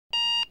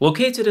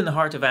Located in the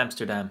heart of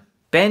Amsterdam,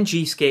 Ben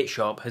G Skate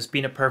Shop has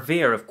been a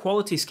purveyor of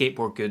quality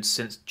skateboard goods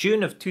since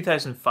June of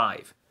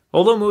 2005.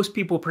 Although most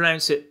people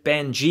pronounce it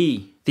Ben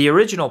G, the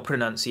original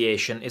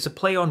pronunciation is a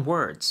play on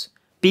words.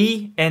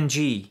 B and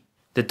G,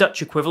 the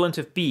Dutch equivalent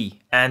of B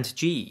and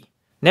G.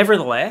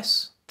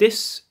 Nevertheless,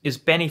 this is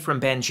Benny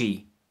from Ben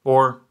G,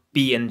 or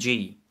B and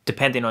G,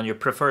 depending on your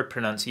preferred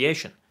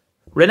pronunciation.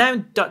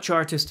 Renowned Dutch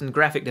artist and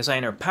graphic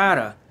designer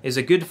Para is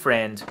a good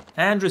friend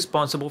and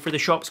responsible for the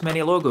shop's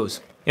many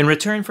logos. In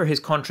return for his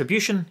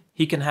contribution,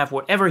 he can have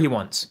whatever he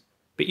wants,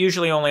 but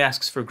usually only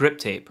asks for grip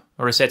tape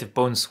or a set of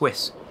Bone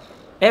Swiss.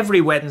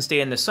 Every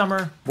Wednesday in the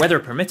summer, weather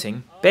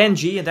permitting, Ben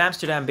G and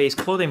Amsterdam-based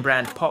clothing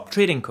brand Pop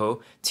Trading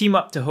Co. team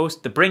up to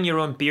host the Bring Your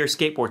Own Beer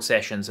skateboard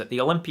sessions at the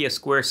Olympia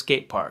Square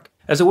skate park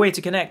as a way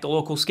to connect the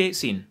local skate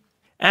scene.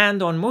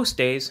 And on most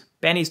days,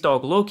 Benny's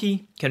dog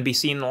Loki can be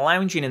seen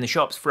lounging in the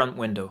shop's front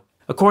window.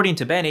 According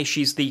to Benny,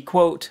 she's the,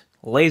 quote,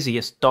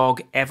 laziest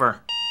dog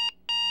ever.